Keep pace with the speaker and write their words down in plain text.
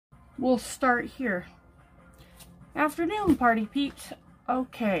we'll start here. Afternoon, party peeps.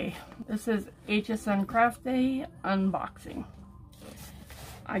 Okay, this is HSN Craft Day unboxing.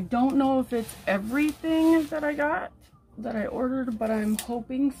 I don't know if it's everything that I ordered, but I'm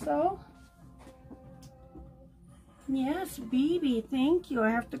hoping so. Yes, baby, thank you. I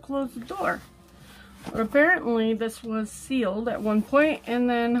have to close the door. But apparently this was sealed at one point and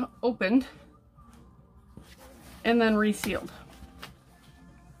then opened and then resealed.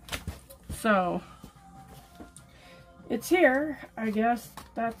 So it's here. I guess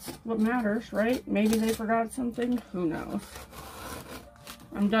that's what matters, right? Maybe they forgot something. Who knows?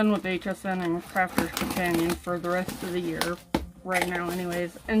 I'm done with HSN and Crafter's Companion for the rest of the year right now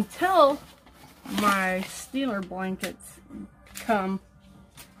anyways, until my Steeler blankets come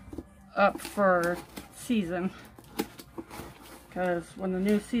up for season, because when the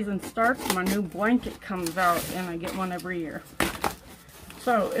new season starts, my new blanket comes out and I get one every year.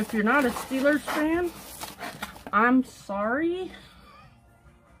 So if you're not a Steelers fan, I'm sorry,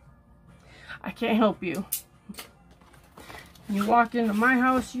 I can't help you. You walk into my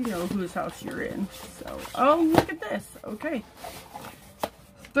house, you know whose house you're in. So, oh, look at this. Okay.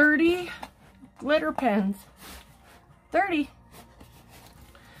 30 glitter pens. 30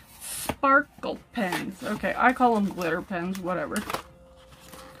 sparkle pens. Okay, I call them glitter pens, whatever.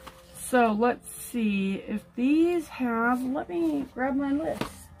 So, let's see if these have, let me grab my list.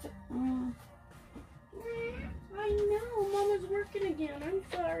 I know, Mama's working again. I'm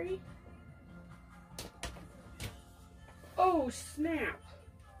sorry. Oh, snap.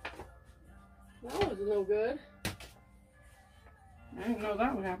 That was no good. I didn't know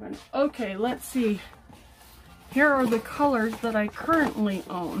that would happen. Okay, let's see. Here are the colors that I currently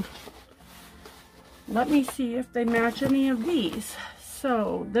own. Let me see if they match any of these.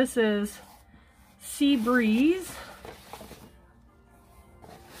 So, this is Sea Breeze,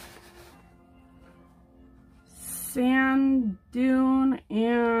 Sand Dune,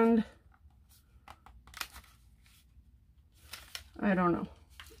 and I don't know.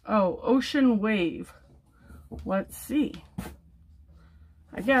 Oh, Ocean Wave. Let's see.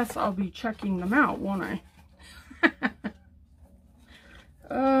 I guess I'll be checking them out, won't I?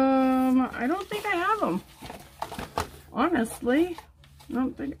 I don't think I have them. Honestly. I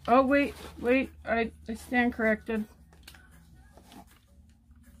don't think. Oh, wait. I stand corrected.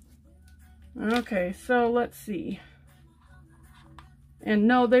 Okay, so let's see. And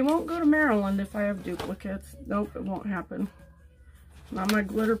no, they won't go to Maryland if I have duplicates. Nope, it won't happen. Not my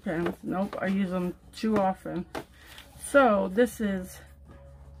glitter pens. Nope, I use them too often. So, this is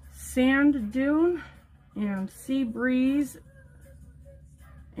Sand Dune and Sea Breeze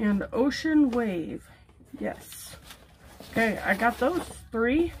and Ocean Wave. Yes. Okay, I got those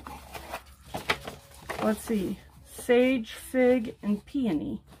 3. Let's see. Sage, Fig, and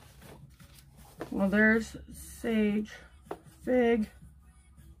Peony. Well, there's Sage, Fig,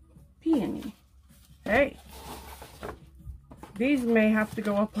 Peony. Hey. These may have to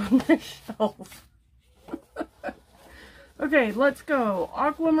go up on the shelf. Okay, let's go.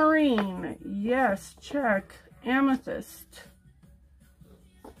 Aquamarine. Yes, check. Amethyst.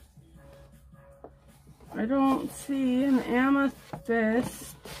 I don't see an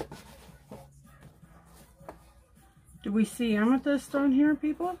amethyst. Do we see amethyst on here,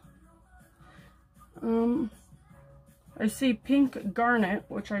 people? I see pink garnet,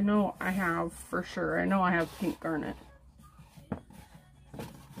 which I know I have for sure. I know I have pink garnet.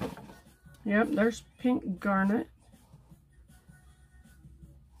 Yep, there's pink garnet.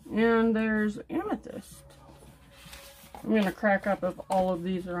 And there's amethyst. I'm going to crack up if all of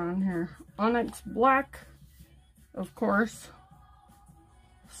these are on here. Onyx black, of course.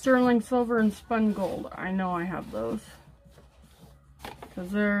 Sterling silver and spun gold. I know I have those. Because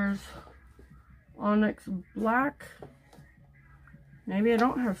there's onyx black. Maybe I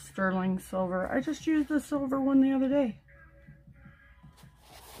don't have sterling silver. I just used the silver one the other day.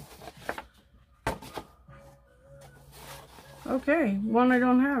 Okay, one I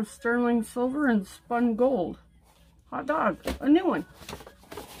don't have. Sterling silver and spun gold. Hot dog. A new one.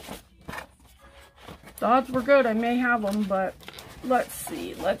 The odds were good. I may have them, but let's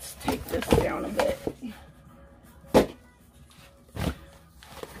see. Let's take this down a bit.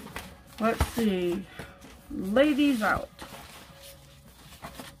 Let's see. Lay these out.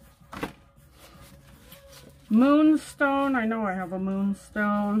 Moonstone. I know I have a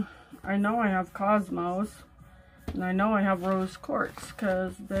moonstone. I know I have Cosmos. And I know I have rose quartz,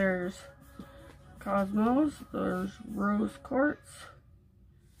 because there's Cosmos, there's rose quartz,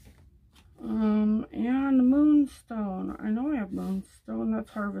 and moonstone. I know I have moonstone. That's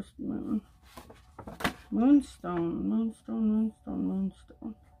harvest moon. Moonstone.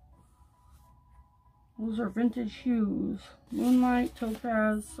 Those are vintage hues. Moonlight,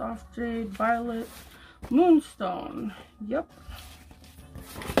 topaz, soft jade, violet, moonstone. Yep.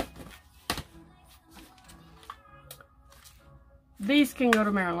 These can go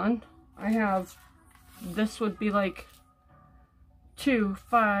to Maryland. I have, this would be like 2,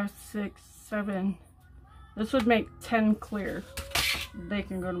 5, 6, 7. This would make 10 clear. They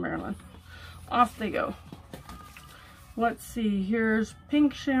can go to Maryland. Off they go. Let's see, here's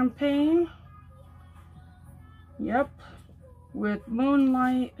pink champagne. Yep. With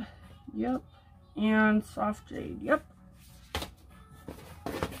moonlight. Yep. And soft jade. Yep.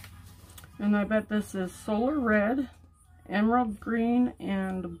 And I bet this is solar red, emerald green,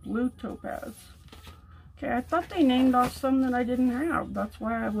 and blue topaz. Okay, I thought they named off some that I didn't have. That's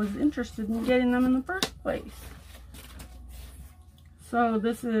why I was interested in getting them in the first place. So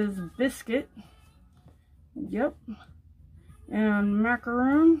this is biscuit. Yep. And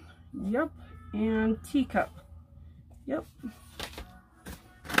macaroon. Yep. And teacup. Yep.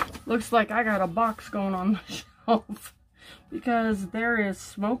 Looks like I got a box going on the shelf. Because there is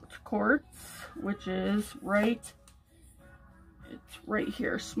smoked quartz, which is right... It's right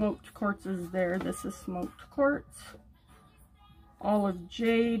here. Smoked quartz is there. This is smoked quartz. Olive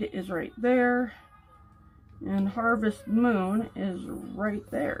jade is right there. And harvest moon is right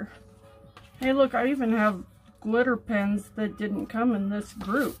there. Hey, look, I even have glitter pens that didn't come in this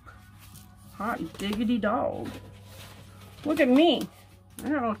group. Hot diggity dog. Look at me. I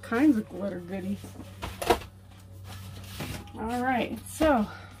got all kinds of glitter goodies. Alright, so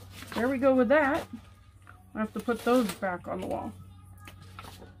there we go with that. I have to put those back on the wall.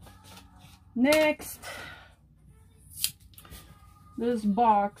 Next, this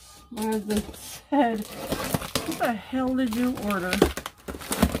box. My husband said, what the hell did you order?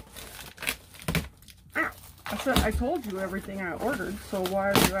 Ow. I said, I told you everything I ordered, so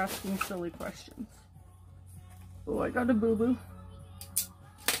why are you asking silly questions? Oh, I got a boo-boo.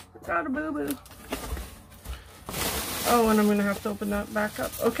 I got a boo-boo. Oh, and I'm going to have to open that back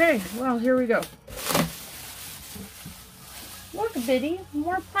up. Okay, well, here we go. Look, Biddy,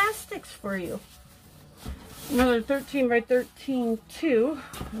 more plastics for you. Another 13 by 13 too.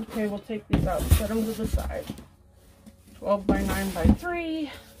 Okay, we'll take these out and set them to the side. 12 by 9 by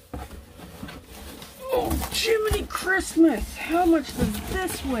 3. Oh, Jiminy Christmas! How much does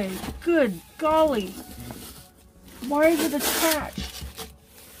this weigh? Good golly! Why is it attached?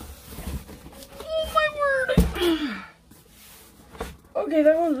 Oh my word! Okay,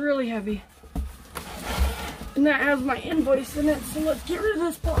 that one's really heavy. And that has my invoice in it, so let's get rid of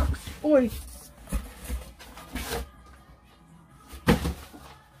this box. Oi.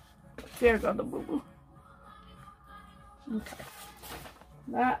 There got the boo-boo. Okay.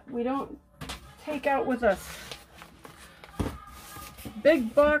 That we don't take out with us.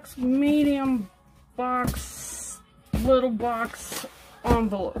 Big box, medium box, little box,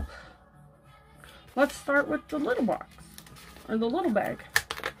 envelope. Let's start with the little box, or the little bag.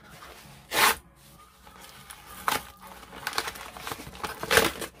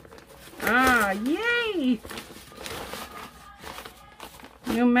 Ah, yay!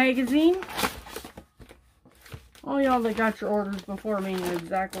 New magazine. All y'all that got your orders before me knew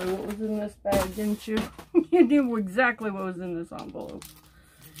exactly what was in this bag, didn't you? You knew exactly what was in this envelope.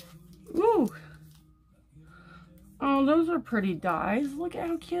 Ooh. Oh, those are pretty dies. Look at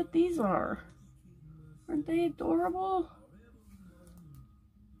how cute these are. Aren't they adorable?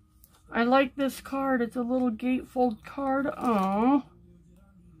 I like this card. It's a little gatefold card. Oh.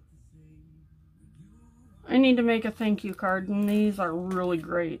 I need to make a thank you card, and these are really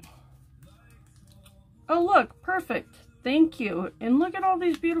great. Oh, look, perfect. Thank you. And look at all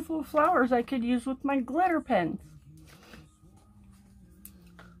these beautiful flowers I could use with my glitter pens.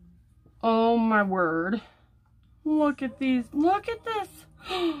 Oh, my word. Look at these. Look at this.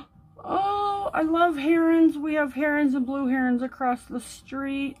 Oh, I love herons. We have herons and blue herons across the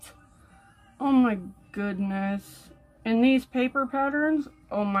street. Oh, my goodness. And these paper patterns.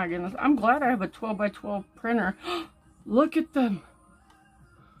 Oh my goodness. I'm glad I have a 12 by 12 printer. Look at them.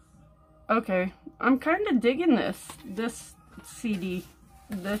 Okay. I'm kind of digging this CD,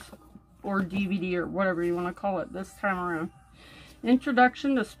 or DVD, or whatever you want to call it this time around.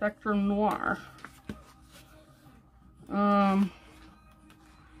 Introduction to Spectrum Noir.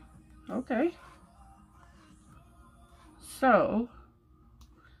 Okay. So,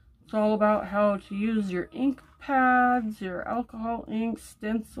 it's all about how to use your ink pads, your alcohol ink,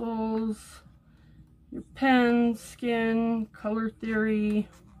 stencils, your pens, skin, color theory.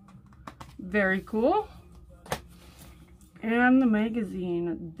 Very cool. And the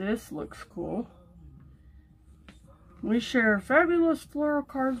magazine. This looks cool. We share fabulous floral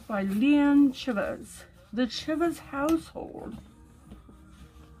cards by Leon Chavez. The Chivas household.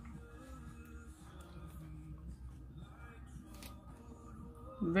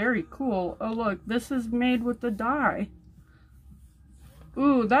 Very cool. Oh look, this is made with the dye.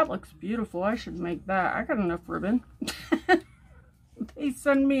 Ooh, that looks beautiful. I should make that. I got enough ribbon. They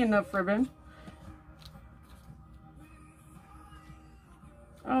send me enough ribbon.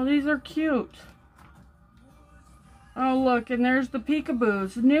 Oh, these are cute. Oh look, and there's the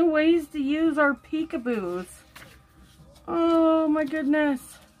peekaboos. New ways to use our peekaboos. Oh my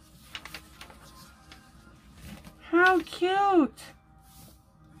goodness. How cute.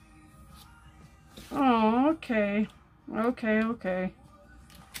 Oh, okay. Okay.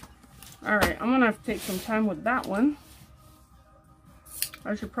 Alright, I'm gonna have to take some time with that one.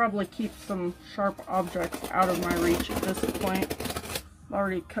 I should probably keep some sharp objects out of my reach at this point. I've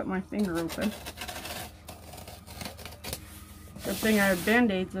already cut my finger open. Good thing I have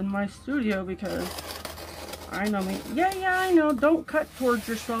band-aids in my studio because I know me. Yeah, I know. Don't cut towards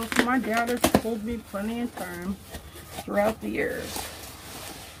yourself. My dad has told me plenty of time throughout the years.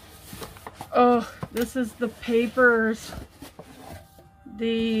 Oh, this is the papers.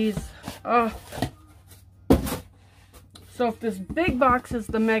 These. Oh. So if this big box is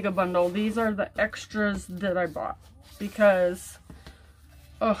the mega bundle, these are the extras that I bought. Because,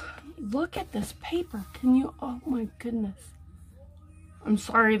 oh, look at this paper. Can you, oh my goodness. I'm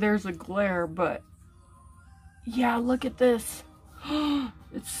sorry there's a glare, but yeah, look at this.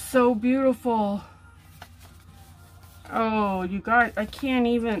 It's so beautiful. Oh, you guys, I can't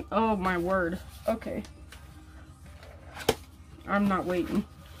even, oh my word. Okay. I'm not waiting.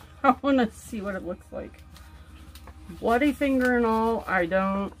 I want to see what it looks like. Bloody finger and all, I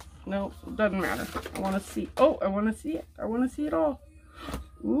don't, nope, doesn't matter. I want to see, oh, I want to see it. I want to see it all.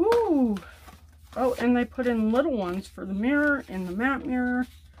 Ooh. Oh, and they put in little ones for the mirror and the matte mirror.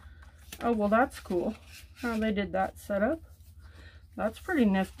 Oh, well, that's cool. How they did that setup. That's pretty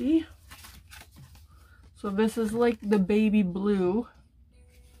nifty. So this is like the baby blue,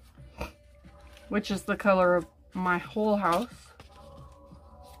 which is the color of my whole house.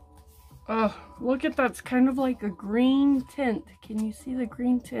 Oh, look at that. It's kind of like a green tint. Can you see the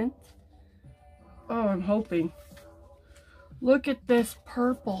green tint? Oh, I'm hoping. Look at this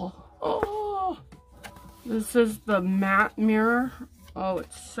purple. Oh, this is the matte mirror. Oh,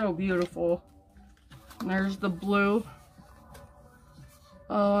 it's so beautiful. And there's the blue.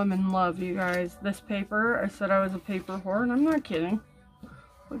 Oh, I'm in love, you guys. This paper, I said I was a paper whore, and I'm not kidding.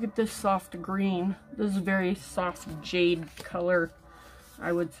 Look at this soft green. This is very soft jade color,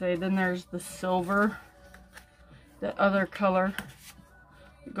 I would say. Then there's the silver, the other color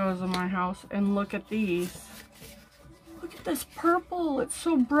that goes in my house. And look at these. Look at this purple. It's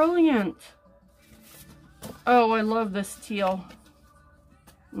so brilliant. Oh, I love this teal.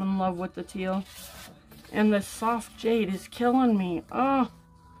 I'm in love with the teal. And this soft jade is killing me. Oh,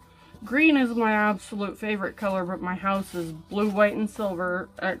 green is my absolute favorite color, but my house is blue, white, and silver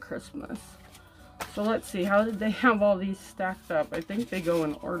at Christmas. So let's see, how did they have all these stacked up? I think they go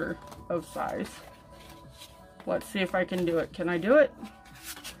in order of size. Let's see if I can do it. Can I do it?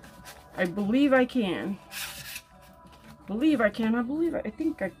 I believe I can. I believe I can. I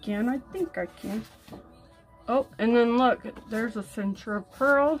think I can. Oh, and then look, there's a cincher of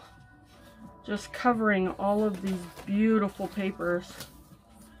pearl just covering all of these beautiful papers.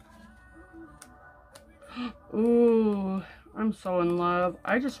 Ooh, I'm so in love.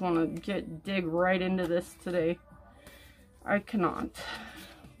 I just want to dig right into this today. I cannot.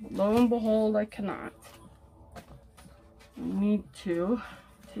 Lo and behold, I cannot. I need to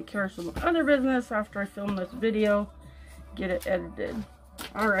take care of some other business after I film this video. Get it edited.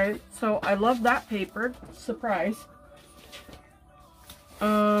 Alright, so I love that paper. Surprise.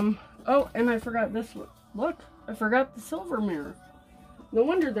 Oh, and I forgot this one. Look, I forgot the silver mirror. No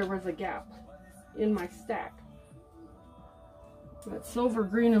wonder there was a gap in my stack. That silver,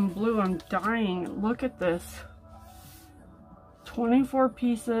 green, and blue, I'm dying. Look at this. 24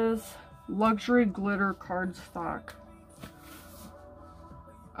 pieces, luxury glitter cardstock.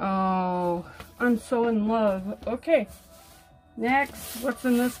 Oh, I'm so in love. Okay, next, what's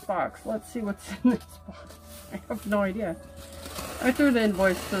in this box? Let's see what's in this box. I have no idea. I threw the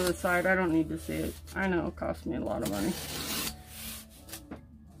invoice to the side. I don't need to see it. I know it cost me a lot of money.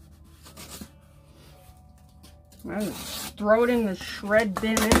 I just throw it in the shred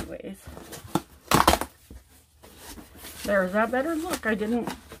bin anyways. There, is that better? Look, I didn't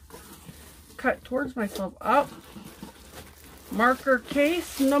cut towards myself. Oh, marker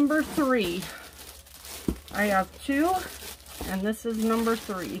case number 3. I have 2, and this is number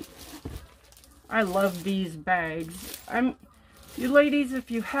 3. I love these bags. You ladies,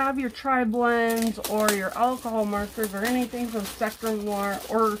 if you have your tri-blends or your alcohol markers or anything from Spectrum Noir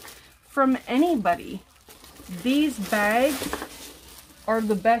or from anybody, these bags are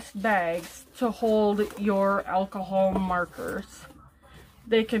the best bags to hold your alcohol markers.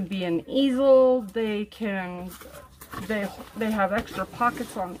 They can be an easel, they have extra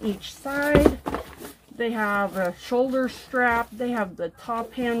pockets on each side. They have a shoulder strap, they have the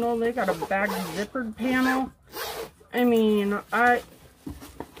top handle, they got a bag zippered panel. I mean,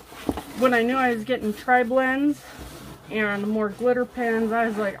 when I knew I was getting tri-blends and more glitter pens, I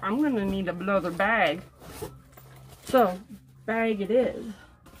was like, I'm gonna need another bag. So, bag it is.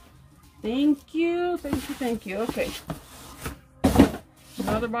 Thank you, thank you, thank you. Okay.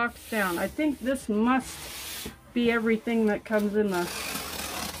 Another box down. I think this must be everything that comes in the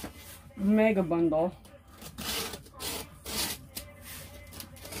mega bundle.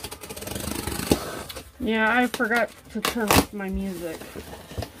 Yeah, I forgot to turn off my music.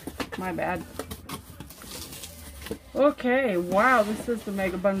 My bad. Okay, wow, this is the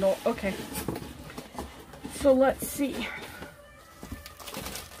mega bundle. Okay. So let's see.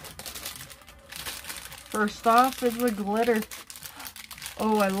 First off is the glitter.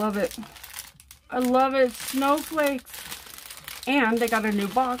 Oh, I love it. I love it. Snowflakes. And they got a new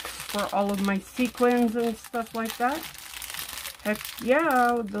box for all of my sequins and stuff like that. Heck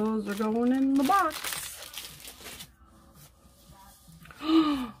yeah, those are going in the box.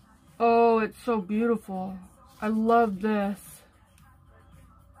 Oh, it's so beautiful. I love this.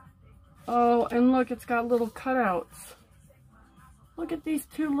 Oh, and look, it's got little cutouts. Look at these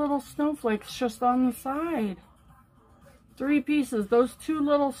two little snowflakes just on the side. 3 pieces. Those 2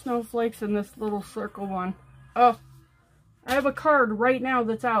 little snowflakes and this little circle one. Oh, I have a card right now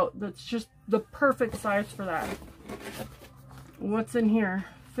that's out. That's just the perfect size for that. What's in here?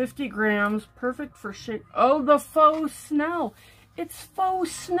 50 grams. Perfect for shape. Oh, the faux snow. It's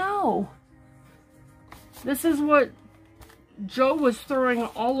faux snow. This is what Joe was throwing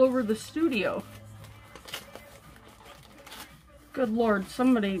all over the studio. Good Lord,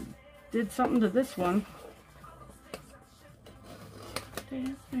 somebody did something to this one.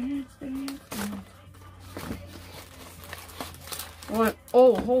 Dance, dance, dance, dance. What?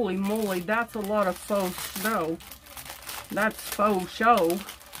 Oh, holy moly, that's a lot of faux snow. That's faux show.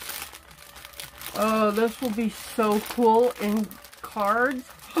 Oh, this will be so cool in cards.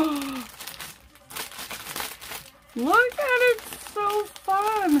 Look at it, it's so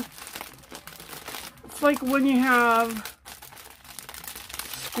fun. It's like when you have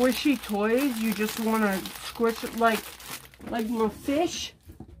squishy toys, you just want to squish it like my fish.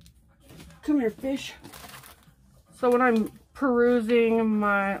 Come here, fish. So when I'm perusing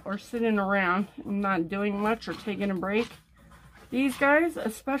or sitting around and not doing much or taking a break, these guys,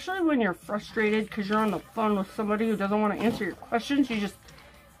 especially when you're frustrated because you're on the phone with somebody who doesn't want to answer your questions, you just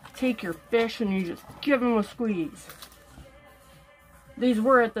take your fish and you just give them a squeeze. These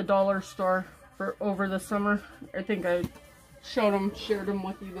were at the dollar store for over the summer. I think I shared them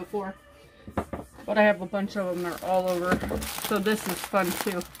with you before. But I have a bunch of them. They're all over. So this is fun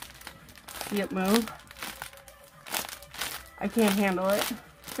too. See it move? I can't handle it.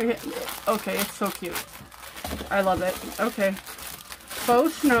 Okay, it's so cute. I love it. Okay.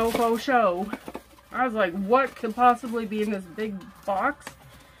 Faux snow, faux show. I was like, what could possibly be in this big box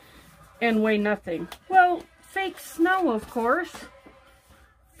and weigh nothing? Well, fake snow, of course.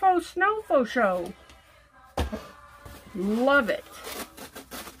 Faux snow, faux show. Love it.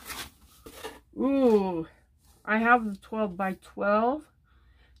 Ooh, I have the 12 by 12.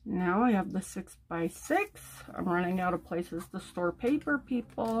 Now I have the 6 by 6. I'm running out of places to store paper,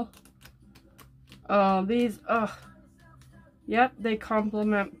 people. Oh, these, yep, they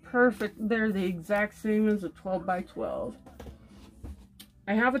complement perfect. They're the exact same as a 12 by 12.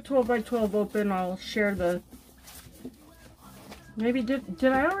 I have a 12 by 12 open. I'll share the, maybe, did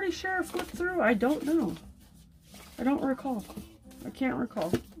I already share a flip through? I don't know. I don't recall. I can't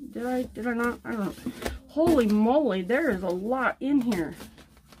recall. Did I not? I don't know. Holy moly, there is a lot in here.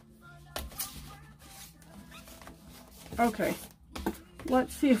 Okay.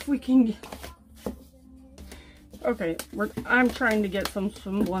 Let's see if we can get... Okay, I'm trying to get some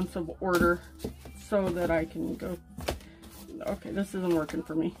semblance of order so that I can go... Okay, this isn't working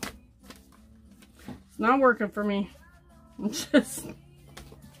for me. It's not working for me. I'm just...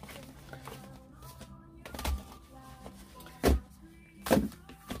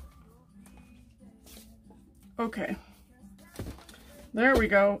 Okay. There we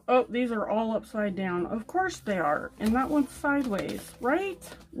go. Oh, these are all upside down. Of course they are. And that one's sideways, right?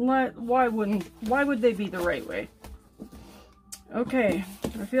 Why would they be the right way? Okay.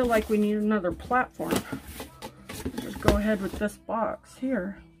 I feel like we need another platform. There's go ahead with this box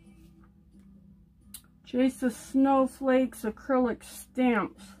here. Chase Snowflakes acrylic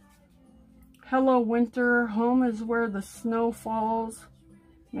stamps. Hello winter, home is where the snow falls.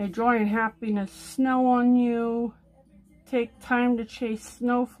 May joy and happiness snow on you. Take time to chase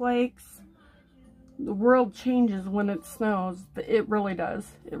snowflakes. The world changes when it snows. It really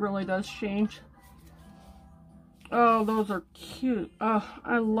does. It really does change. Oh, those are cute. Oh,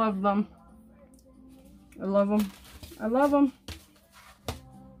 I love them. I love them. I love them.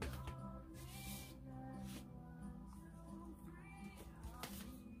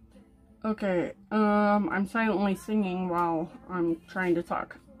 Okay, I'm silently singing while I'm trying to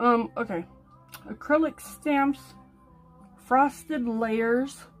talk. Okay. Acrylic stamps, frosted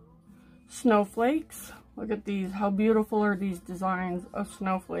layers, snowflakes. Look at these. How beautiful are these designs of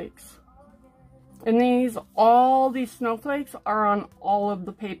snowflakes? And all these snowflakes are on all of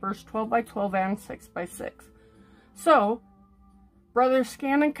the papers, 12 by 12 and 6 by 6. So, brother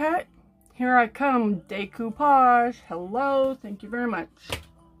scan and cut, here I come, decoupage. Hello, thank you very much.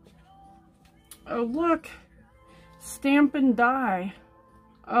 Oh, look, stamp and die.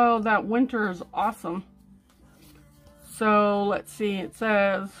 Oh, that winter is awesome. So, let's see, it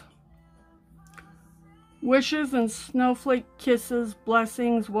says, wishes and snowflake kisses,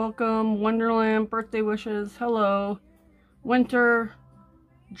 blessings, welcome, wonderland, birthday wishes, hello, winter,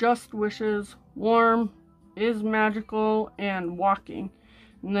 just wishes, warm, is magical, and walking.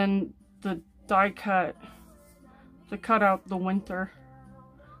 And then the die cut to cut out the winter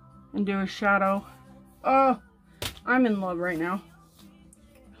and do a shadow. Oh, I'm in love right now.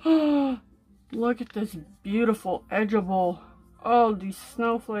 Oh, look at this beautiful edgeable. Oh, these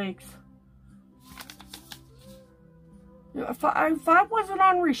snowflakes. If I wasn't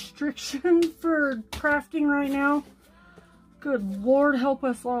on restriction for crafting right now, good Lord help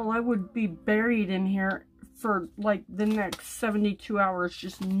us all, I would be buried in here for like the next 72 hours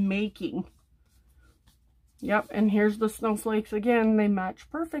just making. Yep, and here's the snowflakes again. They match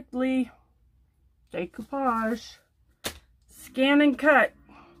perfectly. Decoupage. Scan and cut.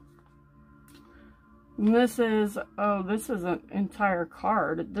 And this is, oh, this is an entire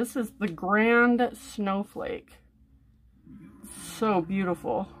card. This is the Grand Snowflake. So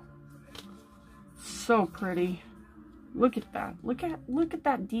beautiful. So pretty. Look at that. Look at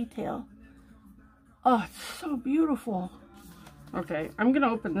that detail. Oh, it's so beautiful. Okay, I'm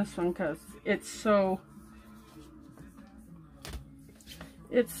gonna open this one because it's so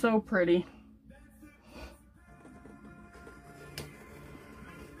pretty.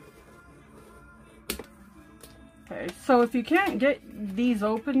 Okay, so if you can't get these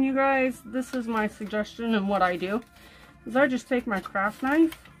open, you guys, this is my suggestion and what I do. Is I just take my craft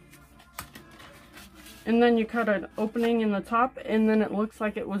knife and then you cut an opening in the top and then it looks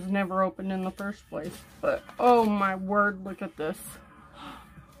like it was never opened in the first place. But oh my word, look at this.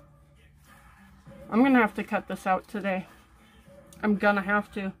 I'm gonna have to cut this out today. I'm gonna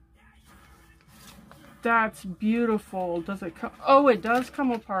have to. That's beautiful. Does it come? Oh, it does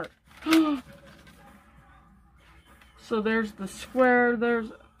come apart. So there's the square,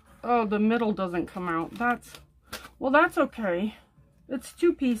 oh, the middle doesn't come out. Well, that's okay. It's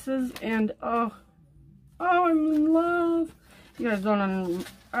two pieces, and oh, I'm in love. You guys don't,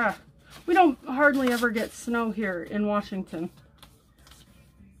 we don't hardly ever get snow here in Washington.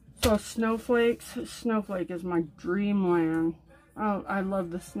 So snowflakes, snowflake is my dreamland. Oh, I love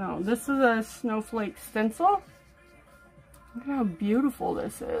the snow. This is a snowflake stencil. Look at how beautiful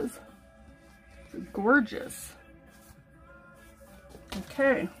this is. It's gorgeous.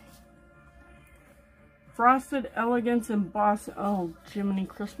 Okay. Frosted Elegance Embossed. Oh, Jiminy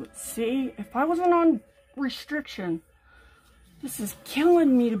Christmas. See, if I wasn't on restriction, this is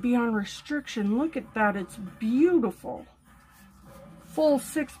killing me to be on restriction. Look at that. It's beautiful. Full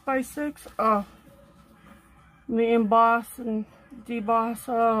 6 by 6. Oh. The emboss and deboss.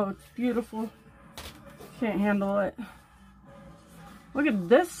 Oh, it's beautiful. Can't handle it. Look at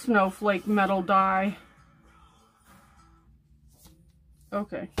this snowflake metal die.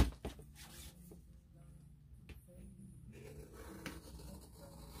 Okay.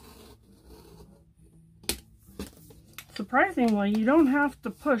 Surprisingly, you don't have to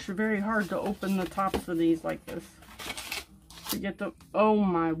push very hard to open the tops of these like this. To get the, oh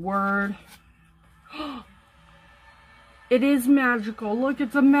my word. It is magical. Look,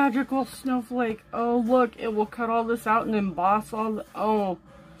 it's a magical snowflake. Oh, look, it will cut all this out and emboss all the, oh,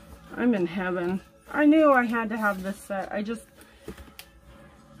 I'm in heaven. I knew I had to have this set.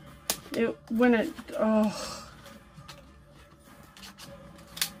 Oh.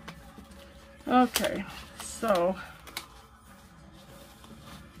 Okay, so.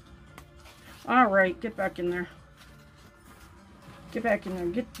 All right, get back in there. Get back in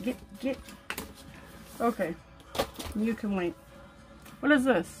there. Get. Okay. You can wait. What is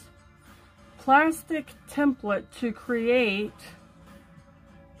this? Plastic template to create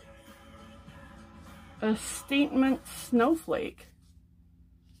a statement snowflake.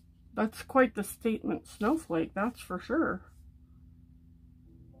 That's quite the statement snowflake, that's for sure.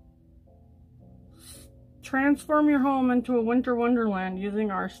 Transform your home into a winter wonderland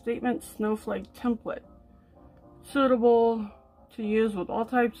using our statement snowflake template. Suitable to use with all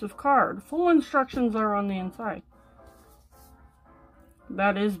types of card. Full instructions are on the inside.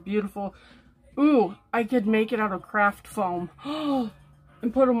 That is beautiful. Ooh, I could make it out of craft foam.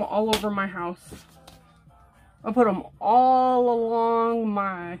 And put them all over my house. I'll put them all along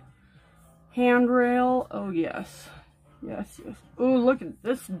my handrail. Oh, yes. Yes, yes. Ooh, look at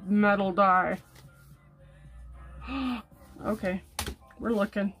this metal die. Okay, we're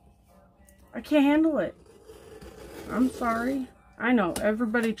looking. I can't handle it. I'm sorry. I know,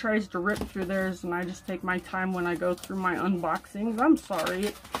 everybody tries to rip through theirs, and I just take my time when I go through my unboxings. I'm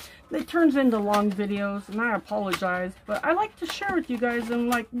sorry. It turns into long videos, and I apologize. But I like to share with you guys and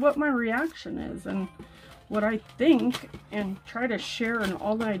like what my reaction is and what I think, and try to share in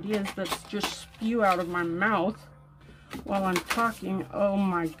all the ideas that just spew out of my mouth while I'm talking. Oh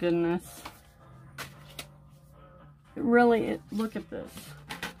my goodness. Look at this.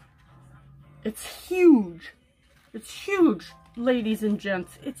 It's huge. It's huge, ladies and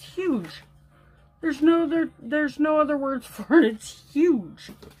gents. It's huge. There's no other words for it. It's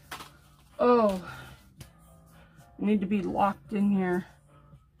huge. Oh, I need to be locked in here.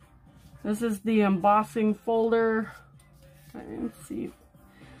 This is the embossing folder. Let's see.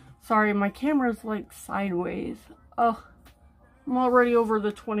 Sorry, my camera's like sideways. Oh, I'm already over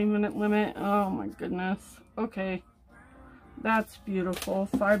the 20-minute limit. Oh my goodness. Okay. That's beautiful.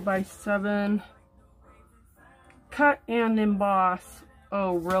 5x7. Cut and emboss.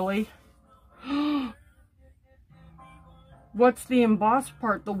 Oh, really? What's the emboss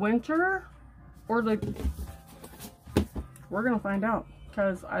part? The winter? Or the... We're going to find out,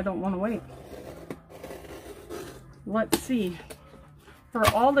 because I don't want to wait. Let's see. For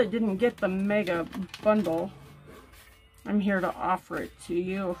all that didn't get the mega bundle, I'm here to offer it to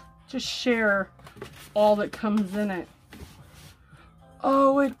you. To share all that comes in it.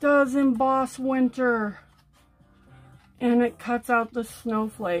 Oh, it does emboss winter. And it cuts out the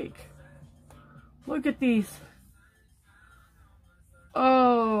snowflake. Look at these.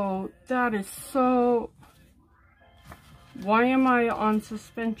 Oh, that is so... Why am I on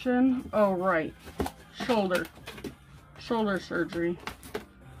suspension? Oh, right. Shoulder surgery.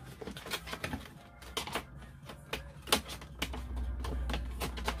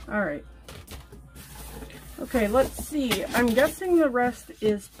 All right. Okay, let's see. I'm guessing the rest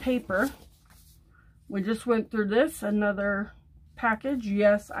is paper. We just went through this, another package.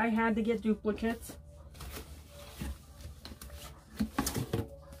 Yes, I had to get duplicates.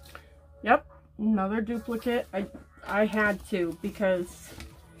 Yep, another duplicate. I had to, because...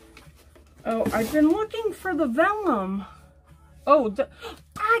 Oh, I've been looking for the vellum. Oh,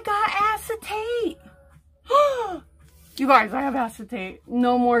 I got acetate. You guys, I have acetate.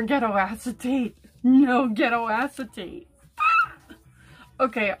 No more ghetto acetate. No ghetto acetate.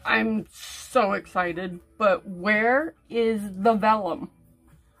 Okay, I'm so excited, but where is the vellum?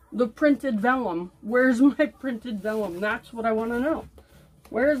 The printed vellum. Where's my printed vellum? That's what I want to know.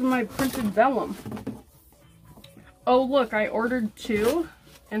 Where's my printed vellum? Oh, look, I ordered 2.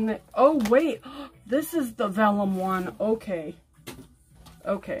 And oh, wait. This is the vellum one. Okay.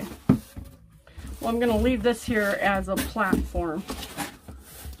 Okay. Well, I'm going to leave this here as a platform.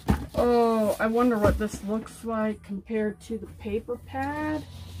 Oh, I wonder what this looks like compared to the paper pad.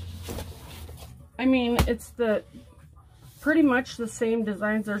 I mean, it's pretty much the same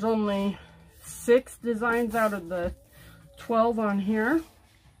designs. There's only 6 designs out of the 12 on here.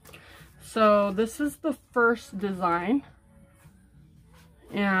 So this is the first design.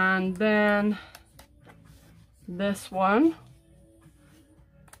 And then this one.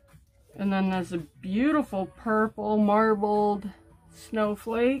 And then there's a beautiful purple marbled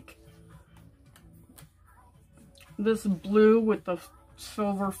snowflake. This blue with the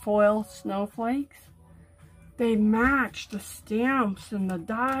silver foil snowflakes. They match the stamps and the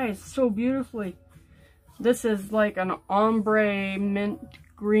dies so beautifully. This is like an ombre mint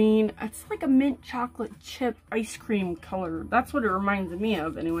green. It's like a mint chocolate chip ice cream color. That's what it reminds me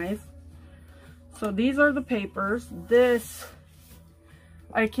of anyways. So these are the papers. This,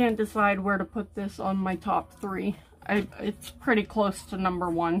 I can't decide where to put this on my top 3. It's pretty close to number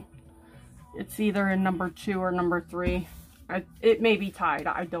 1. It's either in number 2 or number 3. It may be tied.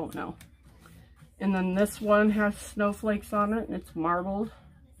 I don't know. And then this one has snowflakes on it, and it's marbled.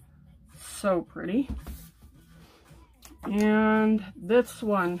 So pretty. And this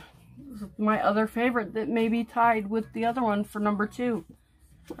one is my other favorite that may be tied with the other one for number 2.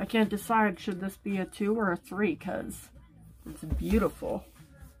 I can't decide, should this be a 2 or a 3, because it's beautiful.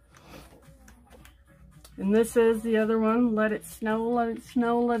 And this is the other one, Let It Snow, Let It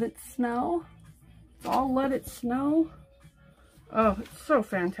Snow, Let It Snow. It's all Let It Snow. Oh, it's so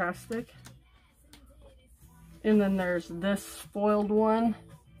fantastic. And then there's this foiled one.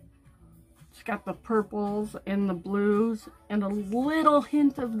 It's got the purples and the blues and a little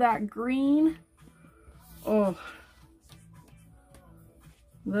hint of that green. Oh,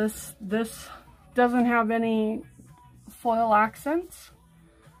 this doesn't have any foil accents,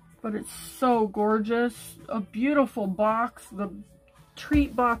 but it's so gorgeous. A beautiful box. The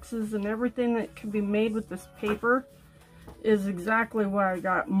treat boxes and everything that can be made with this paper is exactly why I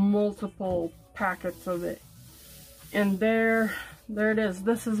got multiple packets of it. And there it is.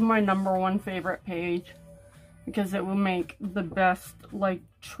 This is my number 1 favorite page because it will make the best like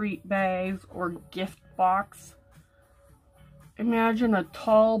treat bags or gift box. Imagine a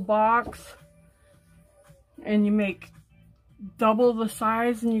tall box and you make double the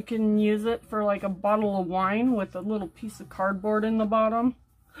size and you can use it for like a bottle of wine with a little piece of cardboard in the bottom.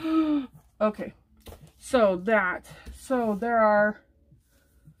 Okay, so there are,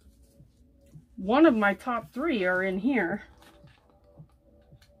 one of my top 3 are in here.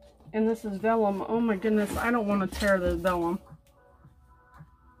 And this is vellum. Oh my goodness, I don't want to tear the vellum.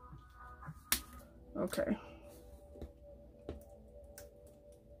 Okay.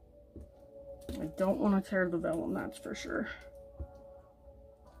 I don't want to tear the vellum, that's for sure.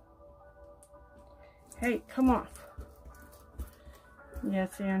 Hey, come off.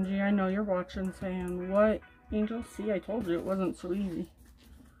 Yes, Angie, I know you're watching saying, what, Angel? See, I told you it wasn't so easy.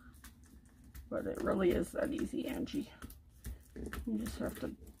 But it really is that easy, Angie. You just have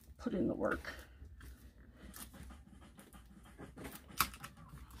to put in the work.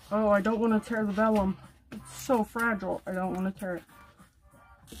 Oh, I don't want to tear the vellum. It's so fragile. I don't want to tear it.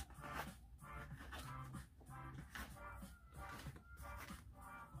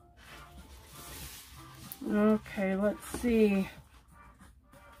 Okay, let's see.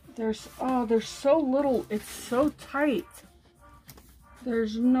 There's so little. It's so tight.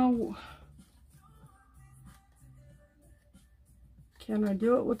 There's no... Can I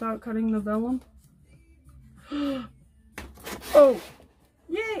do it without cutting the vellum? Oh,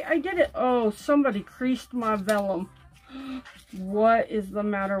 yay, I did it. Oh, somebody creased my vellum. What is the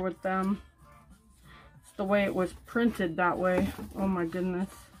matter with them? It's the way it was printed that way. Oh my goodness.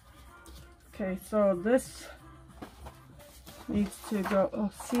 Okay, so this needs to go. Oh,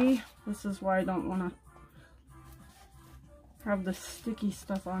 see? This is why I don't want to have the sticky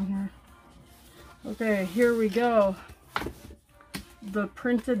stuff on here. Okay, here we go. The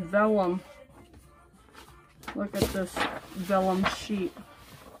printed vellum. Look at this vellum sheet.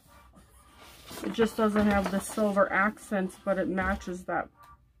 It just doesn't have the silver accents, but it matches that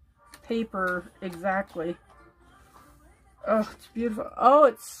paper exactly. Oh, it's beautiful. Oh,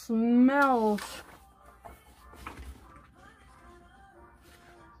 it smells.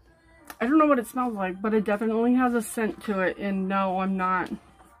 I don't know what it smells like, but it definitely has a scent to it. And no, I'm not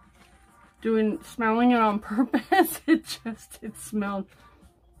smelling it on purpose. It smelled.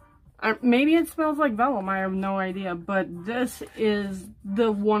 Maybe it smells like vellum. I have no idea. But this is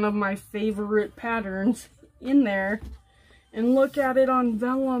one of my favorite patterns in there. And look at it on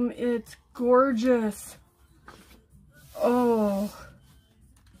vellum. It's gorgeous. Oh.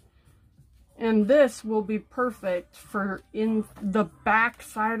 And this will be perfect for in the back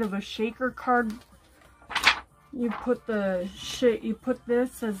side of a shaker card. You put you put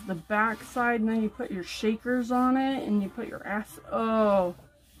this as the back side, and then you put your shakers on it, and you put your oh,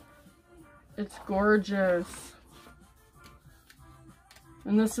 it's gorgeous.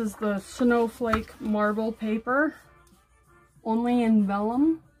 And this is the snowflake marble paper, only in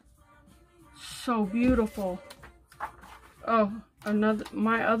vellum. So beautiful. Oh,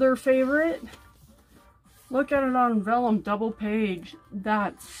 my other favorite. Look at it on vellum, double page.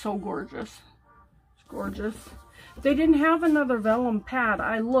 That's so gorgeous. It's gorgeous. They didn't have another vellum pad.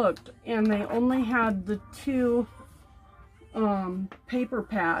 I looked, and they only had the 2 paper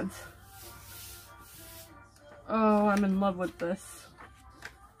pads. Oh, I'm in love with this.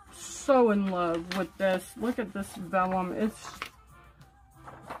 So in love with this. Look at this vellum.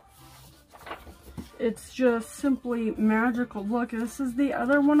 It's just simply magical. Look, this is the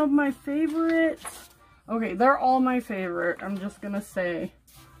other one of my favorites. Okay, they're all my favorite. I'm just gonna say.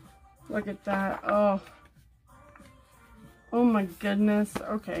 Look at that. Oh. Oh my goodness.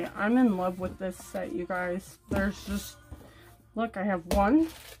 Okay, I'm in love with this set, you guys. There's just, look, I have 1,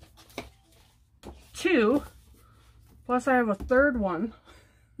 2, plus I have a third one.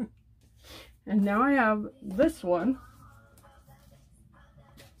 And now I have this one.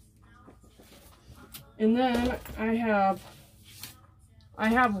 And then I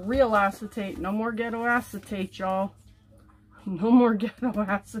have real acetate. No more ghetto acetate, y'all. No more ghetto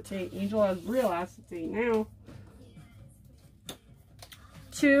acetate. Angel has real acetate now.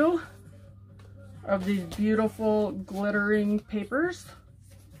 2 of these beautiful glittering papers.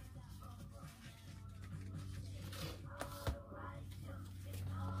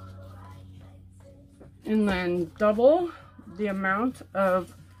 And then double the amount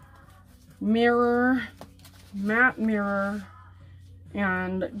of mirror, matte mirror,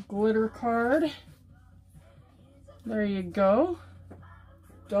 and glitter card. There you go.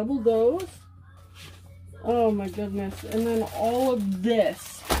 Double those. Oh my goodness. And then all of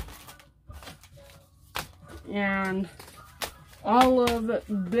this. And all of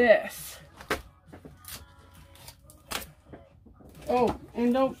this. Oh,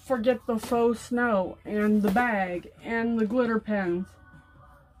 and don't forget the faux snow and the bag and the glitter pens.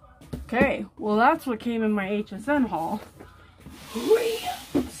 Okay, well that's what came in my HSN haul.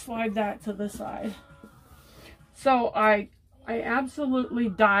 Slide that to the side. So I absolutely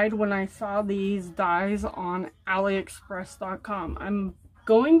died when I saw these dies on AliExpress.com. I'm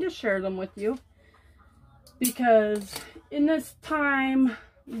going to share them with you because in this time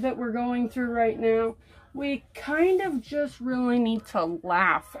that we're going through right now, we kind of just really need to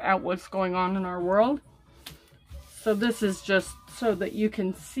laugh at what's going on in our world. So this is just so that you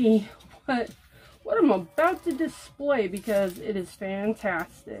can see what I'm about to display because it is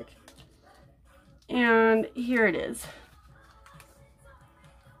fantastic. And here it is.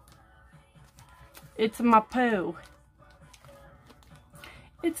 It's my poo.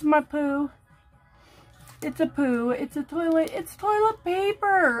 It's my poo. It's a poo. It's a toilet. It's toilet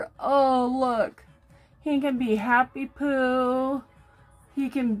paper. Oh, look. He can be happy poo. He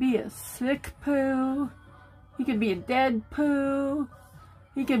can be a sick poo. He can be a dead poo.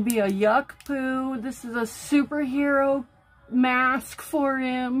 He can be a yuck poo. This is a superhero mask for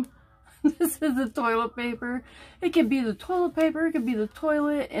him. This is the toilet paper. It could be the toilet paper. It could be the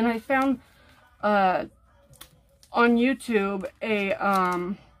toilet. And I found on YouTube a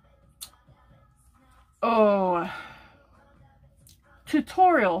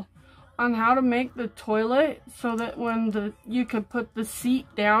tutorial on how to make the toilet so that when you could put the seat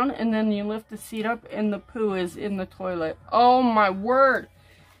down and then you lift the seat up and the poo is in the toilet. Oh my word.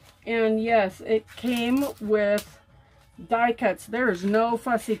 And yes, it came with die cuts. There is no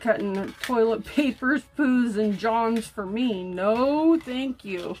fussy cutting toilet papers, poos, and johns for me. No, thank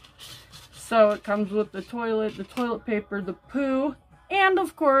you. So it comes with the toilet paper, the poo, and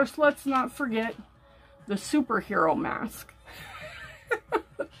of course, let's not forget the superhero mask.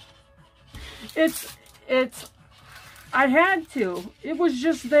 I had to. It was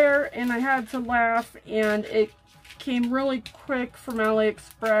just there, and I had to laugh, and it came really quick from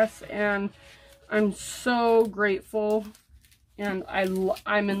AliExpress, and I'm so grateful, and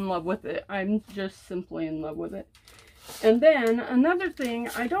I'm in love with it. I'm just simply in love with it. And then another thing,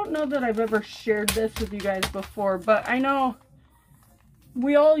 I don't know that I've ever shared this with you guys before, but I know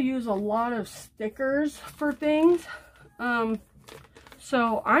we all use a lot of stickers for things.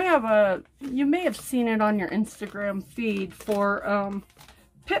 So I have you may have seen it on your Instagram feed for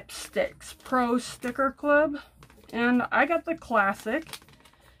PIPSTICKS Pro Sticker Club, and I got the classic,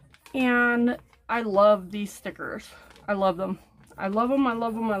 and I love these stickers. I love them. I love them. I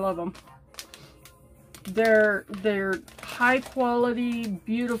love them. I love them. They're high quality,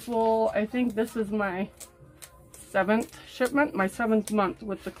 beautiful. I think this is my 7th shipment, my 7th month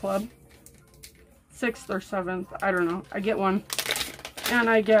with the club. 6th or 7th, I don't know. I get one. And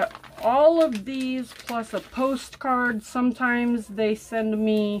I get all of these plus a postcard. Sometimes they send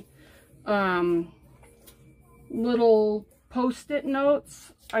me little post-it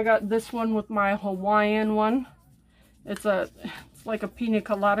notes. I got this one with my Hawaiian one. It's like a pina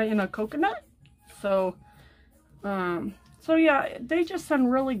colada in a coconut. So yeah, they just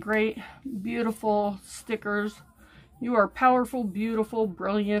send really great, beautiful stickers. You are powerful, beautiful,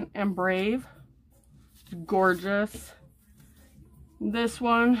 brilliant, and brave. Gorgeous. This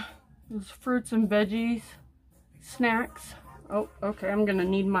one is fruits and veggies, snacks. Oh, okay, I'm gonna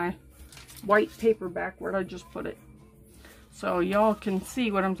need my white paper back. Where'd I just put it? So y'all can see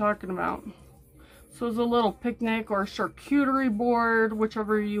what I'm talking about. So it's a little picnic or charcuterie board,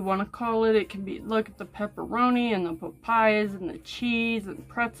 whichever you want to call it. It can be, look at the pepperoni and the papayas and the cheese and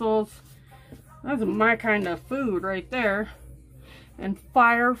pretzels. That's my kind of food right there. And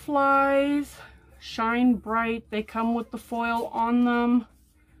fireflies, shine bright. They come with the foil on them.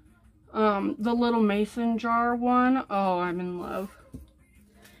 The little mason jar one, oh, I'm in love.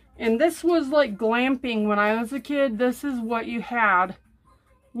 And this was like glamping when I was a kid. This is what you had.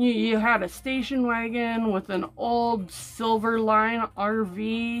 You had a station wagon with an old Silver Line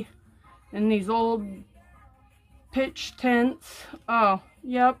RV and these old pitch tents. Oh,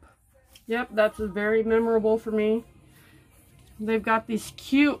 yep, that's very memorable for me. They've got these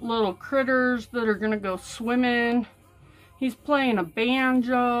cute little critters that are gonna go swimming. He's playing a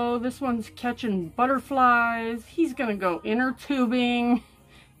banjo. This one's catching butterflies. He's gonna go inner tubing.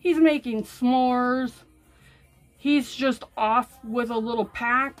 He's making s'mores. He's just off with a little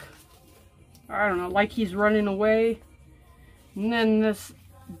pack. I don't know, like he's running away. And then this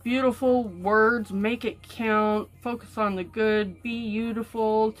beautiful words, make it count, focus on the good, be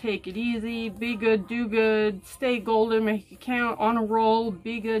beautiful, take it easy, be good, do good, stay golden, make it count, on a roll,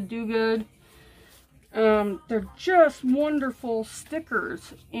 be good, do good. They're just wonderful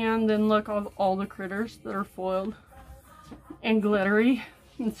stickers. And then look, all the critters that are foiled and glittery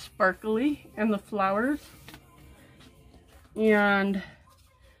and sparkly, and the flowers. And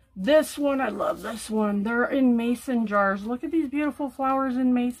this one, I love this one. They're in mason jars. Look at these beautiful flowers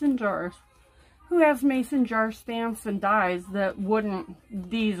in mason jars. Who has mason jar stamps and dies that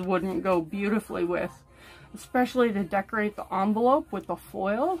these wouldn't go beautifully with? Especially to decorate the envelope with the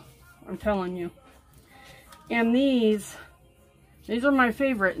foil. I'm telling you. And these are my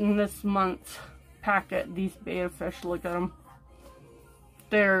favorite in this month's packet. These betta fish, look at them.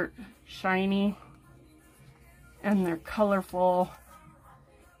 They're shiny. And they're colorful.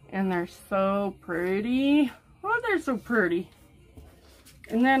 And they're so pretty. Oh, they're so pretty.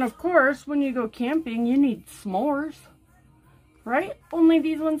 And then, of course, when you go camping, you need s'mores. Right? Only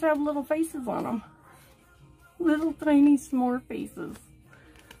these ones have little faces on them. Little tiny s'more faces.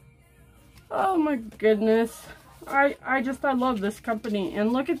 Oh my goodness. I love this company.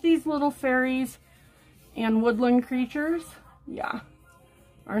 And look at these little fairies and woodland creatures. Yeah.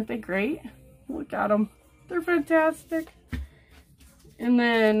 Aren't they great? Look at them. They're fantastic. And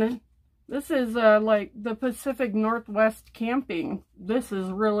then this is like the Pacific Northwest camping. This is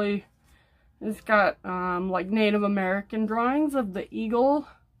really, it's got like Native American drawings of the eagle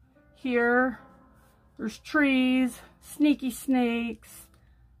here. There's trees, sneaky snakes,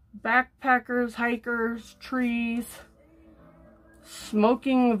 backpackers, hikers, trees,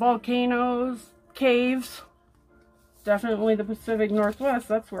 smoking volcanoes, caves. Definitely the Pacific Northwest,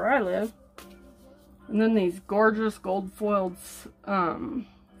 that's where I live. And then these gorgeous gold foiled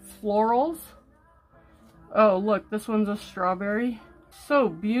florals. Oh, look, this one's a strawberry. So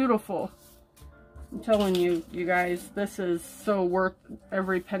beautiful. I'm telling you, you guys, this is so worth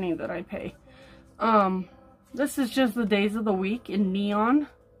every penny that I pay. This is just the days of the week in neon.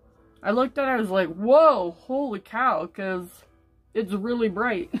 I looked at it, I was like, whoa, holy cow, because it's really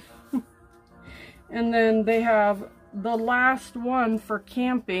bright. And then they have the last one for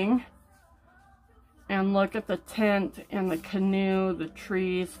camping. And look at the tent and the canoe, the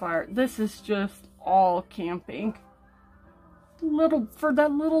trees, fire. This is just all camping. For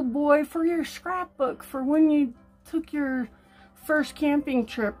that little boy, for your scrapbook, for when you took your first camping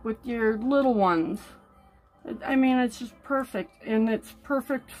trip with your little ones. I mean, it's just perfect. And it's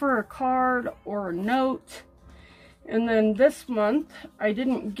perfect for a card or a note. And then this month, I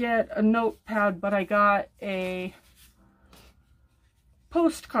didn't get a notepad, but I got a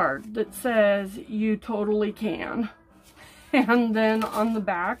postcard that says you totally can. And then on the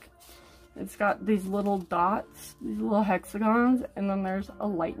back it's got these little dots, these little hexagons, and then there's a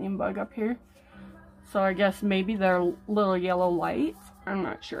lightning bug up here. So I guess maybe they're little yellow lights, I'm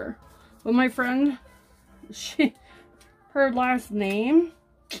not sure. But my friend, her last name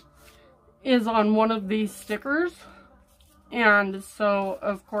is on one of these stickers, and so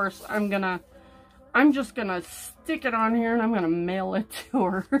of course I'm just gonna stick it on here and I'm gonna mail it to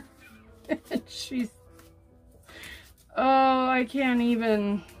her. And oh, I can't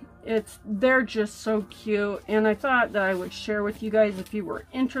even, they're just so cute. And I thought that I would share with you guys if you were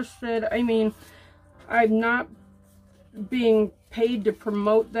interested. I mean, I'm not being paid to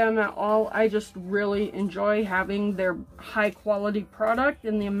promote them at all. I just really enjoy having their high quality product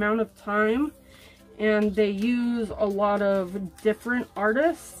and the amount of time. And they use a lot of different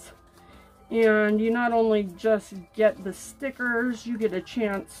artists. And you not only just get the stickers, you get a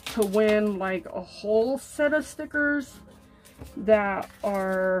chance to win like a whole set of stickers that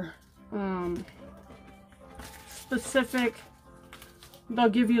are specific. They'll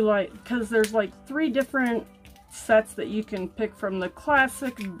give you like, because there's like 3 different sets that you can pick from: the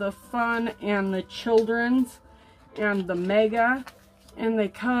classic, the fun, and the children's, and the mega. And they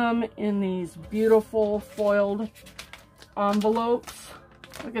come in these beautiful foiled envelopes.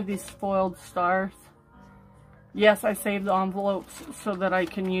 Look at these foiled stars. Yes, I saved the envelopes so that I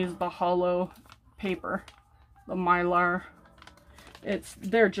can use the hollow paper, the Mylar.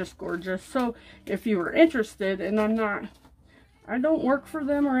 They're just gorgeous. So if you were interested, and I don't work for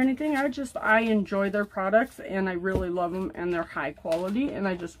them or anything, I enjoy their products and I really love them and they're high quality, and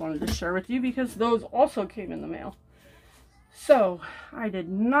I just wanted to share with you because those also came in the mail. So I did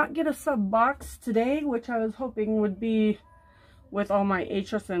not get a sub box today, which I was hoping would be with all my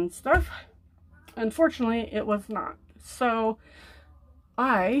HSN stuff. Unfortunately, it was not. So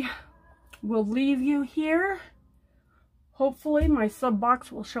I will leave you here. Hopefully my sub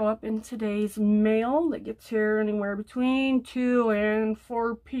box will show up in today's mail that gets here anywhere between 2 and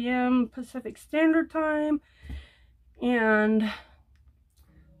 4 p.m. Pacific Standard Time. And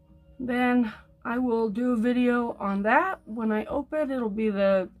then I will do a video on that. When I open it, it'll be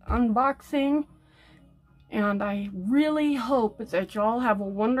the unboxing. And I really hope that y'all have a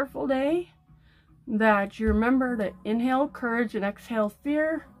wonderful day. That you remember to inhale courage and exhale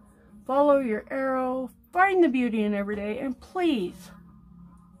fear. Follow your arrow. Find the beauty in every day, and please,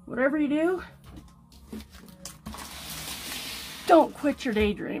 whatever you do, don't quit your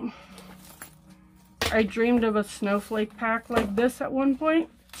daydream. I dreamed of a snowflake pack like this at one point,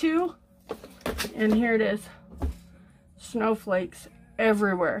 too, and here it is. Snowflakes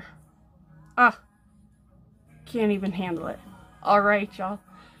everywhere. Can't even handle it. Alright, y'all.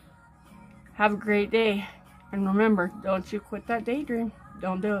 Have a great day, and remember, don't you quit that daydream.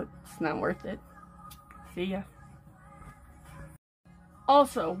 Don't do it. It's not worth it. See ya.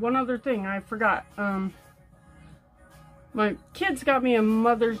 Also, one other thing I forgot. My kids got me a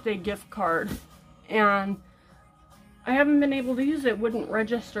Mother's Day gift card, and I haven't been able to use it. It wouldn't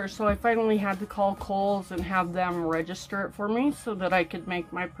register, so I finally had to call Kohl's and have them register it for me so that I could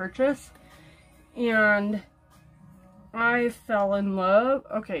make my purchase. And I fell in love.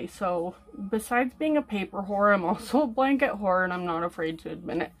 Okay, so besides being a paper whore, I'm also a blanket whore, and I'm not afraid to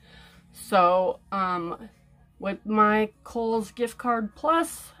admit it. So, with my Kohl's gift card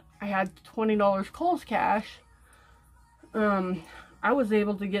plus, I had $20 Kohl's cash. I was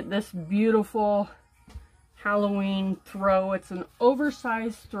able to get this beautiful Halloween throw. It's an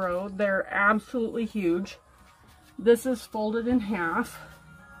oversized throw. They're absolutely huge. This is folded in half.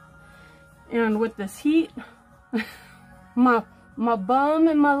 And with this heat, my bum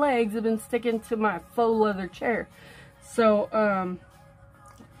and my legs have been sticking to my faux leather chair. So,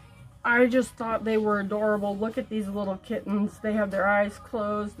 I just thought they were adorable. Look at these little kittens. They have their eyes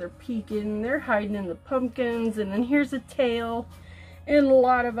closed. They're peeking. They're hiding in the pumpkins. And then here's a tail. And a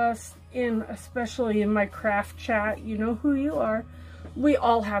lot of us, especially in my craft chat, you know who you are, we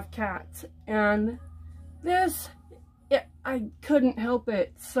all have cats. And this, I couldn't help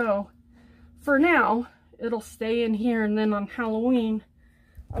it. So for now, it'll stay in here. And then on Halloween,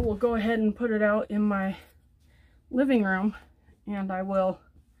 I will go ahead and put it out in my living room. And I will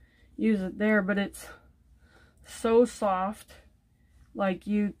use it there, but it's so soft, like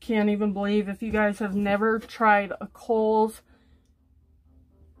you can't even believe. If you guys have never tried a Kohl's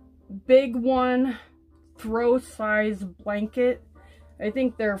big one throw size blanket, I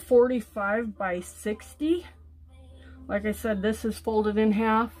think they're 45 by 60. Like I said, this is folded in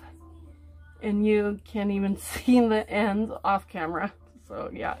half and you can't even see the ends off camera.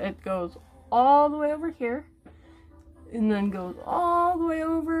 So yeah, it goes all the way over here and then goes all the way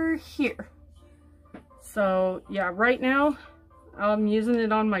over here. So yeah, right now I'm using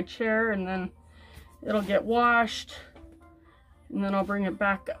it on my chair, and then it'll get washed, and then I'll bring it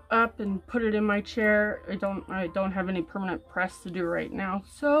back up and put it in my chair. I don't have any permanent press to do right now,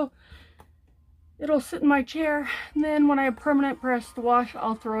 so it'll sit in my chair, and then when I have permanent press to wash,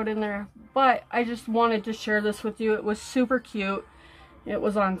 I'll throw it in there. But I just wanted to share this with you. It was super cute. It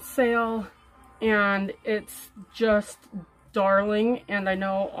was on sale. And it's just darling, and I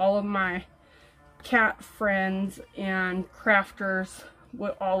know all of my cat friends and crafters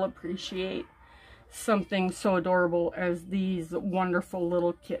would all appreciate something so adorable as these wonderful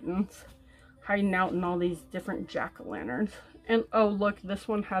little kittens hiding out in all these different jack-o'-lanterns. And oh look, this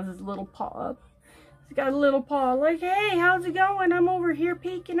one has his little paw up. He's got a little paw like, hey, how's it going? I'm over here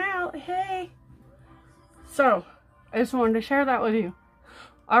peeking out, hey. So, I just wanted to share that with you.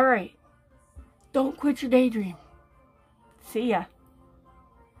 Alright. Don't quit your daydream. See ya.